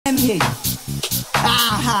Let me hear you.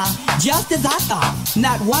 Just as I thought,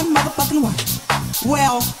 not one motherfucking word.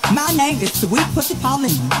 Well, my name is Sweet Pussy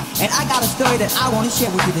Pauline, and I got a story that I want to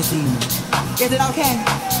share with you this evening. Is it okay?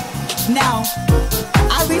 Now,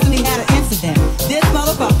 I recently had an incident. This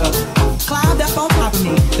motherfucker climbed up on top of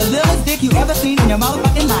me, the littlest dick you ever seen in your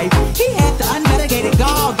motherfucking life. He had the unmitigated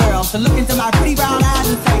gall girls to look into my pretty brown eyes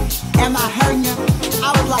and say, am I hurting you?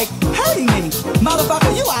 I was like, hurting me?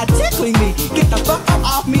 Motherfucker, you are tickling me. Get the fuck up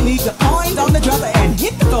off me, leave the coins on the dresser and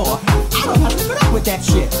hit the floor. I don't have to put up with that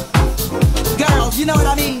shit. Girls, you know what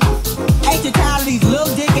I mean? Ain't you tired of these little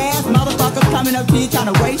dick ass motherfuckers coming up to you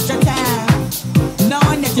trying to waste your time?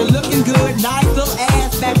 Knowing that you're looking good, nice little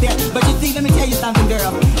ass back there. But you see, let me tell you something,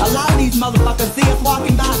 girl. A lot of these motherfuckers see us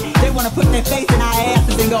walking by, they want to put their face in our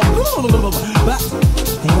asses and go blah, blah, blah, blah, but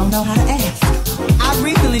they don't know how to ask. I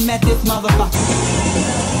recently met this motherfucker.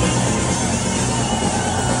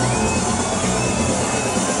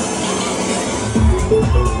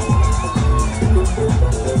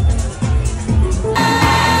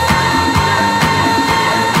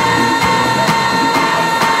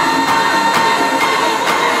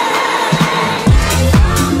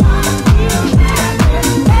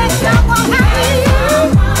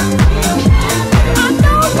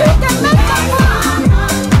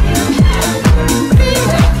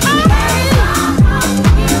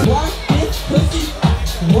 Work this pussy,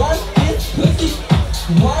 work this pussy,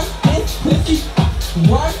 work this pussy.